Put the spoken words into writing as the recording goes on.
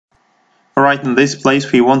Alright, in this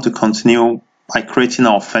place we want to continue by creating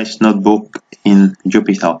our first notebook in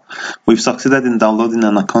Jupyter. We've succeeded in downloading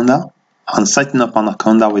Anaconda and setting up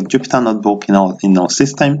Anaconda with Jupyter Notebook in our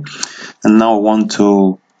system, and now we want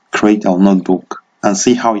to create our notebook and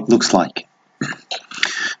see how it looks like.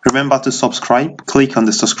 Remember to subscribe. Click on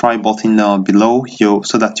the subscribe button below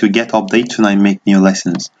so that you get updates when I make new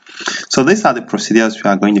lessons. So these are the procedures we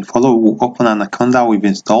are going to follow. We'll open Anaconda we've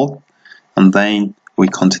installed, and then we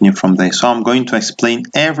continue from there. So I'm going to explain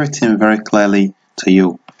everything very clearly to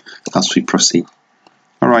you as we proceed.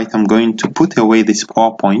 Alright, I'm going to put away this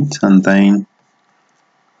PowerPoint and then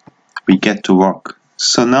we get to work.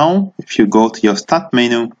 So now if you go to your start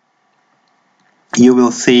menu, you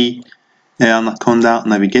will see Anaconda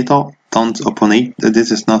Navigator. Don't open it. This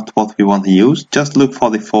is not what we want to use. Just look for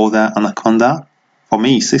the folder Anaconda. For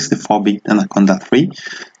me, 64-bit Anaconda 3.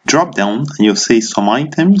 Drop down and you'll see some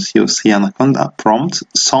items. You'll see Anaconda prompt.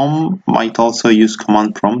 Some might also use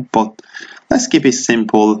command prompt, but let's keep it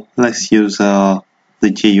simple. Let's use the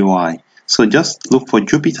GUI. So just look for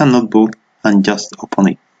Jupyter Notebook and just open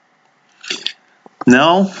it.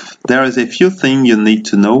 Now there is a few things you need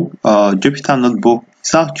to know. Jupyter Notebook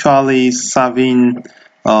is actually serving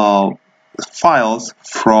files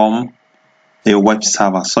from a web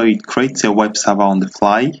server. So it creates a web server on the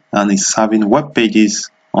fly and is serving web pages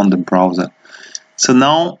on the browser. So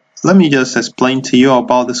now let me just explain to you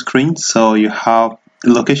about the screen. So you have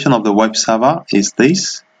the location of the web server is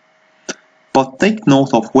this, but take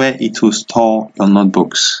note of where it will store your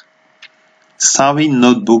notebooks. Serving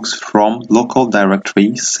notebooks from local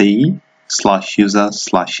directory C/user/HP.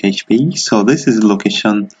 So this is the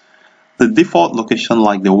location, the default location,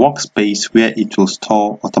 like the workspace where it will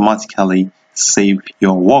store automatically save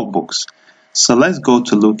your workbooks. So let's go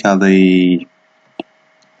to look at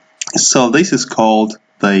so this is called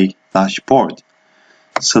the dashboard.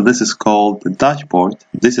 So this is called the dashboard.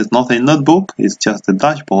 This is not a notebook, it's just a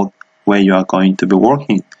dashboard where you are going to be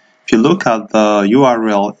working. If you look at the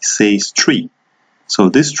URL, it says tree. So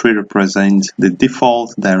this tree represents the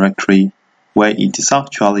default directory where it is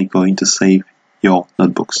actually going to save your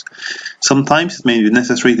notebooks. Sometimes it may be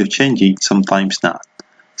necessary to change it, sometimes not.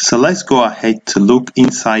 So let's go ahead to look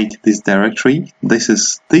inside this directory. This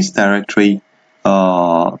is this directory,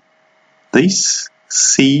 this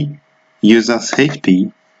C users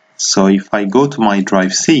HP. So if I go to my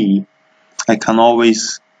drive C, I can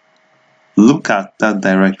always look at that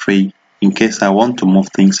directory in case I want to move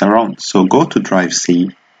things around. So go to drive C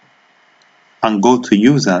and go to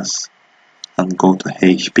users and go to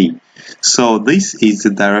HP. So this is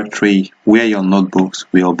the directory where your notebooks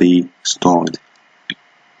will be stored.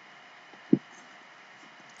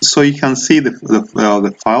 So you can see the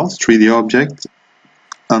files, 3D object,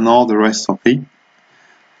 and all the rest of it.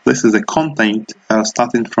 This is the content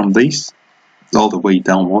starting from this all the way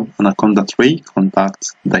downward. Anaconda 3,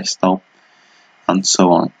 contacts, desktop, and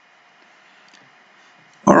so on.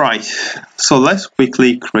 Alright, so let's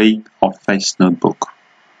quickly create our first notebook.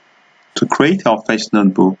 To create our first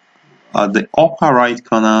notebook, at the upper right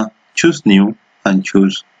corner, choose New and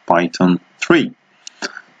choose Python 3.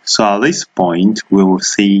 So at this point, we will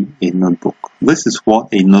see a notebook. This is what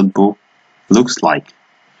a notebook looks like.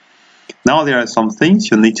 Now there are some things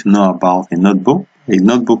you need to know about a notebook. A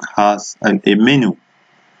notebook has a menu.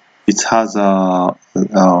 It has a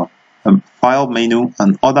file menu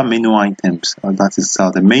and other menu items. That is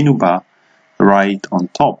the menu bar right on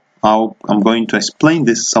top. I'm going to explain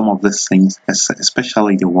some of these things,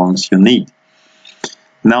 especially the ones you need.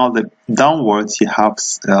 Now the downwards you have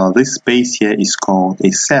this space here is called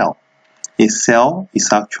a cell. A cell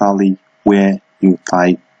is actually where you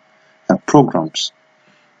type programs.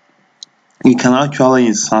 You can actually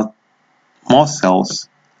insert more cells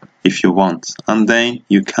if you want, and then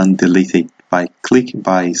you can delete it by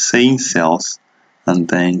saying cells and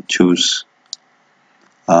then choose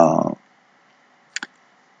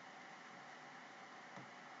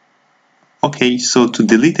okay, so to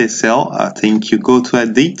delete a cell, I think you go to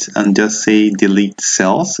edit and just say delete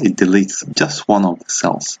cells. It deletes just one of the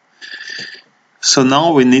cells. So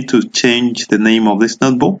now we need to change the name of this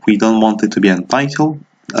notebook. We don't want it to be untitled,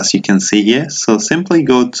 as you can see here. So simply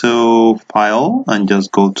go to File and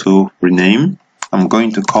just go to Rename. I'm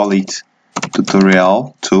going to call it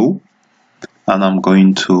Tutorial 2 and I'm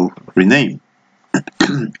going to rename.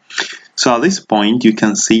 So at this point you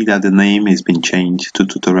can see that the name has been changed to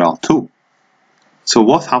Tutorial 2. So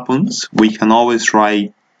what happens? We can always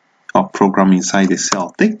write a program inside a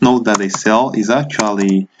cell. Take note that a cell is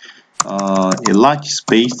actually a large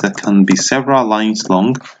space that can be several lines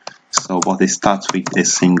long. So but it starts with a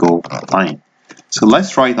single line. So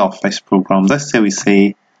let's write our first program. Let's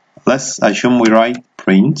let's assume we write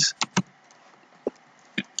print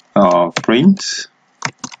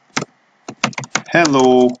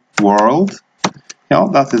hello world. Yeah,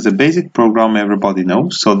 that is a basic program everybody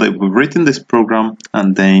knows. So that we've written this program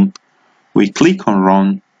and then we click on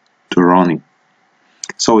run to run it.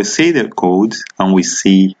 So we see the code and we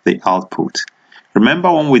see the output.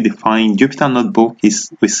 Remember when we define Jupyter Notebook, we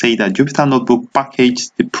say that Jupyter Notebook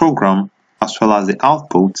packages the program as well as the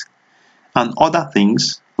output and other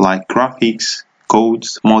things like graphics,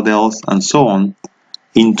 codes, models, and so on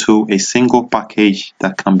into a single package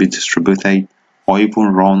that can be distributed or even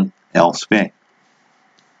run elsewhere.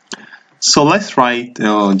 So let's write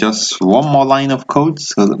just one more line of code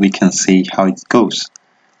so that we can see how it goes.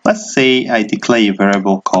 Let's say I declare a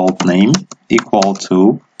variable called name equal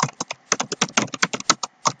to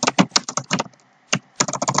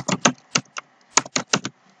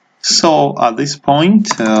so at this point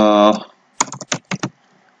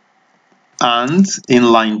and in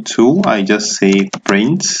line 2 I just say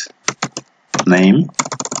print name,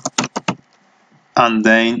 and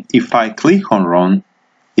then if I click on run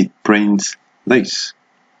it prints this.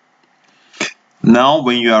 Now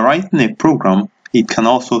when you are writing a program, it can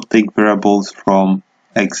also take variables from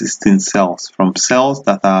existing cells, from cells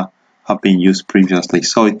that have been used previously.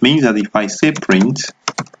 So it means that if I say print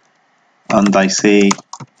and I say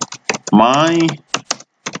my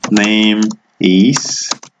name is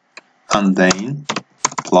and then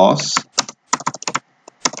plus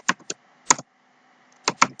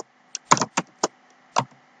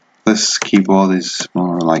this keyboard is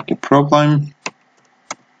more like a problem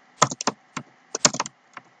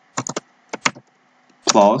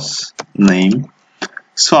plus name.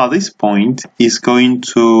 So at this point it's going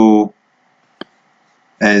to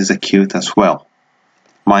execute as well.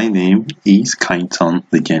 My name is Kyneton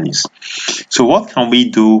Legenis. So what can we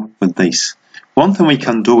do with this? One thing we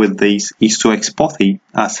can do with this is to export it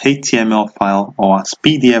as HTML file or as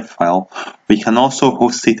PDF file. We can also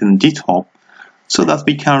host it in GitHub so that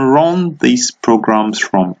we can run these programs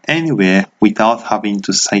from anywhere without having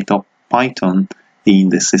to set up Python in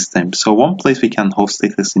the system. So one place we can host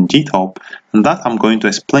it is in GitHub, and that I'm going to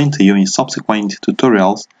explain to you in subsequent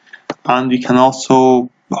tutorials. And we can also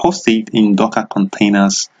host it in Docker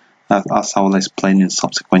containers as I will explain in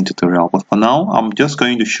subsequent tutorial. But for now, I'm just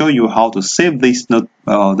going to show you how to save this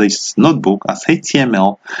notebook as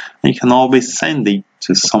HTML. And you can always send it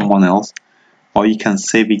to someone else, or you can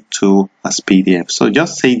save it to as PDF. So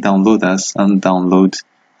just say download as and download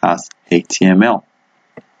as HTML.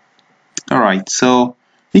 Alright, so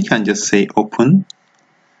we can just say open.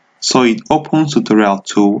 So it opens tutorial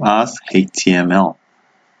 2 as HTML.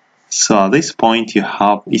 So at this point you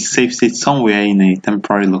have it saves it somewhere in a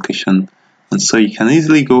temporary location, and so you can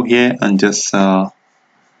easily go here and just you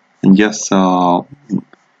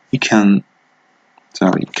can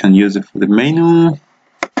use it for the menu.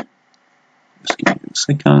 Just give me a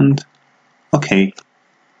second. Okay,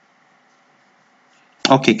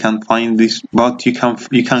 can't find this, but you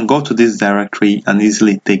can go to this directory and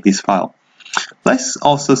easily take this file. Let's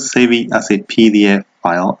also save it as a PDF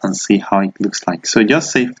file and see how it looks like. So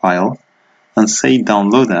just say file and say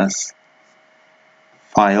download as,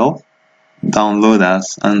 file, download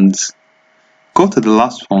as, and go to the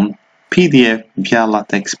last one, PDF via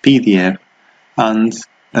LaTeX PDF, and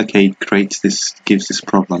okay, it creates this, gives this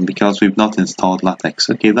problem because we've not installed LaTeX.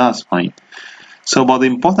 Okay, that's fine. So, but the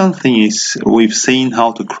important thing is we've seen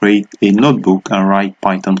how to create a notebook and write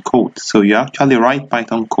Python code. So you actually write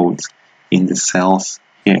Python codes in the cells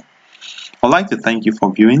here. I'd like to thank you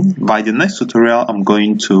for viewing. By the next tutorial, I'm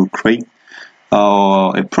going to create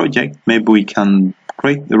a project. Maybe we can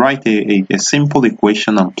write a simple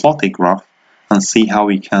equation and plot a graph and see how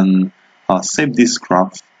we can save this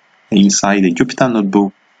graph inside a Jupyter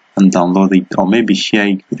Notebook and download it, or maybe share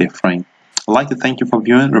it with a friend. I'd like to thank you for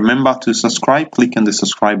viewing. Remember to subscribe, click on the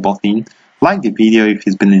subscribe button, like the video if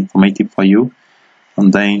it's been informative for you,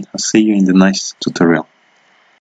 and then I'll see you in the next tutorial.